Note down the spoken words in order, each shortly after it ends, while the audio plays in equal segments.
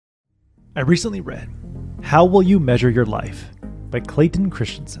I recently read How Will You Measure Your Life by Clayton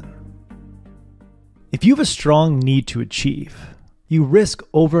Christensen. If you have a strong need to achieve, you risk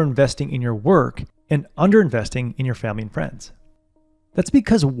overinvesting in your work and underinvesting in your family and friends. That's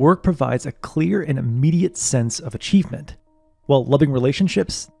because work provides a clear and immediate sense of achievement, while loving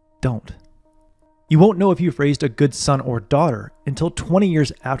relationships don't. You won't know if you've raised a good son or daughter until 20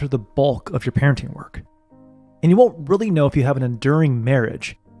 years after the bulk of your parenting work. And you won't really know if you have an enduring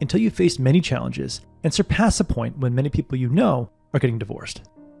marriage until you face many challenges and surpass a point when many people you know are getting divorced.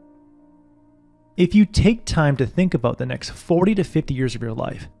 If you take time to think about the next 40 to 50 years of your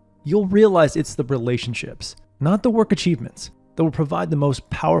life, you'll realize it's the relationships, not the work achievements, that will provide the most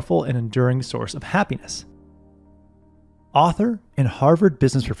powerful and enduring source of happiness. Author and Harvard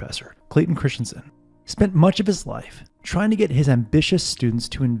business professor Clayton Christensen spent much of his life trying to get his ambitious students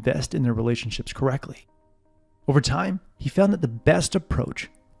to invest in their relationships correctly. Over time, he found that the best approach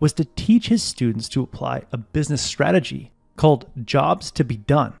was to teach his students to apply a business strategy called jobs to be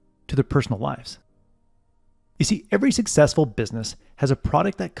done to their personal lives. You see, every successful business has a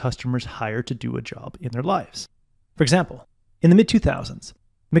product that customers hire to do a job in their lives. For example, in the mid-2000s,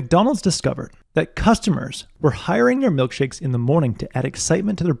 McDonald's discovered that customers were hiring their milkshakes in the morning to add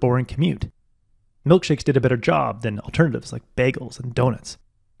excitement to their boring commute. Milkshakes did a better job than alternatives like bagels and donuts,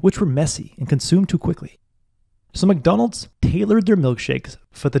 which were messy and consumed too quickly. So McDonald's tailored their milkshakes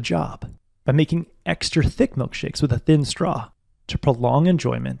for the job by making extra thick milkshakes with a thin straw to prolong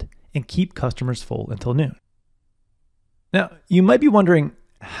enjoyment and keep customers full until noon. Now, you might be wondering,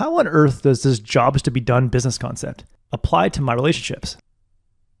 how on earth does this jobs to be done business concept apply to my relationships?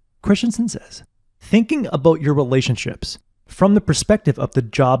 Christensen says, thinking about your relationships from the perspective of the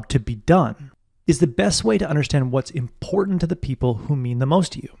job to be done is the best way to understand what's important to the people who mean the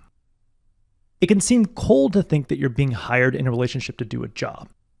most to you. It can seem cold to think that you're being hired in a relationship to do a job,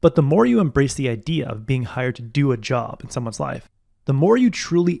 but the more you embrace the idea of being hired to do a job in someone's life, the more you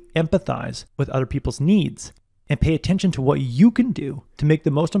truly empathize with other people's needs and pay attention to what you can do to make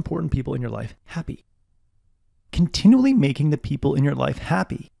the most important people in your life happy. Continually making the people in your life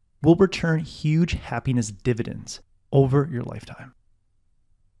happy will return huge happiness dividends over your lifetime.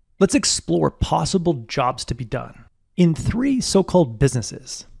 Let's explore possible jobs to be done in 3 so-called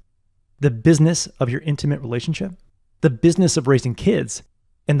businesses: the business of your intimate relationship, the business of raising kids,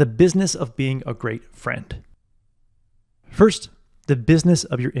 and the business of being a great friend. First, the business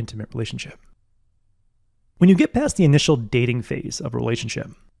of your intimate relationship. When you get past the initial dating phase of a relationship,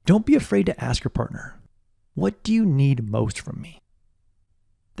 don't be afraid to ask your partner, what do you need most from me?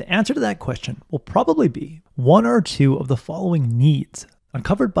 The answer to that question will probably be 1 or 2 of the following needs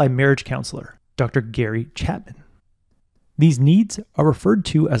uncovered by marriage counselor Dr. Gary Chapman. These needs are referred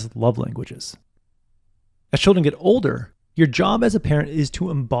to as love languages. As children get older, your job as a parent is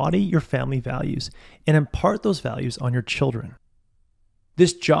to embody your family values and impart those values on your children.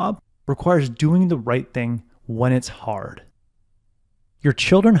 This job requires doing the right thing when it's hard. Your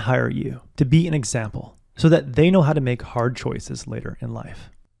children hire you to be an example so that they know how to make hard choices later in life.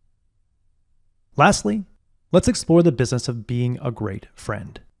 Lastly, let's explore the business of being a great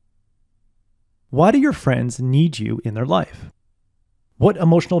friend. Why do your friends need you in their life? What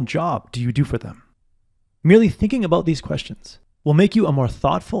emotional job do you do for them? Merely thinking about these questions will make you a more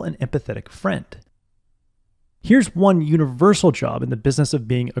thoughtful and empathetic friend. Here's one universal job in the business of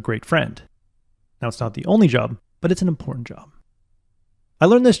being a great friend. Now, it's not the only job, but it's an important job. I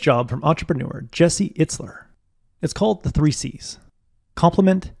learned this job from entrepreneur Jesse Itzler. It's called the 3 C's: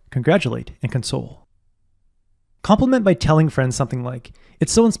 compliment, congratulate, and console. Compliment by telling friends something like,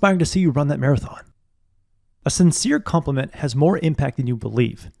 "It's so inspiring to see you run that marathon." A sincere compliment has more impact than you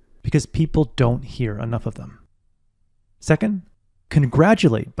believe because people don't hear enough of them. Second,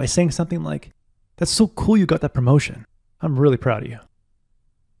 congratulate by saying something like, "That's so cool you got that promotion. I'm really proud of you."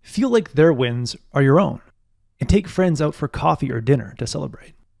 Feel like their wins are your own and take friends out for coffee or dinner to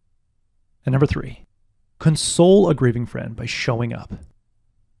celebrate. And number 3, console a grieving friend by showing up.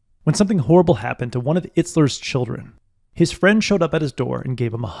 When something horrible happened to one of Itzler's children, his friend showed up at his door and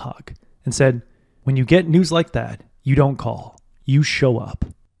gave him a hug and said, "When you get news like that, you don't call, you show up."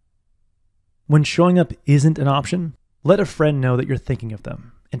 When showing up isn't an option, let a friend know that you're thinking of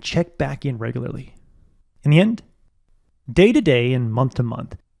them and check back in regularly. In the end, day to day and month to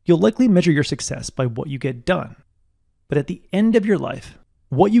month, you'll likely measure your success by what you get done. But at the end of your life,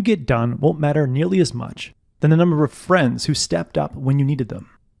 what you get done won't matter nearly as much than the number of friends who stepped up when you needed them,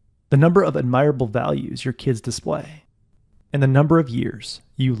 the number of admirable values your kids display, and the number of years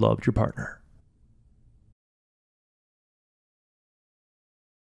you loved your partner.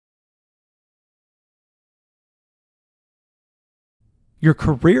 Your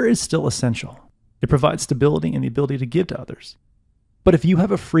career is still essential. It provides stability and the ability to give to others. But if you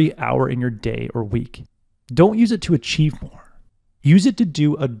have a free hour in your day or week, don't use it to achieve more. Use it to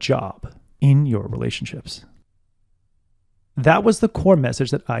do a job in your relationships. That was the core message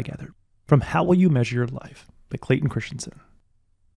that I gathered from How Will You Measure Your Life by Clayton Christensen.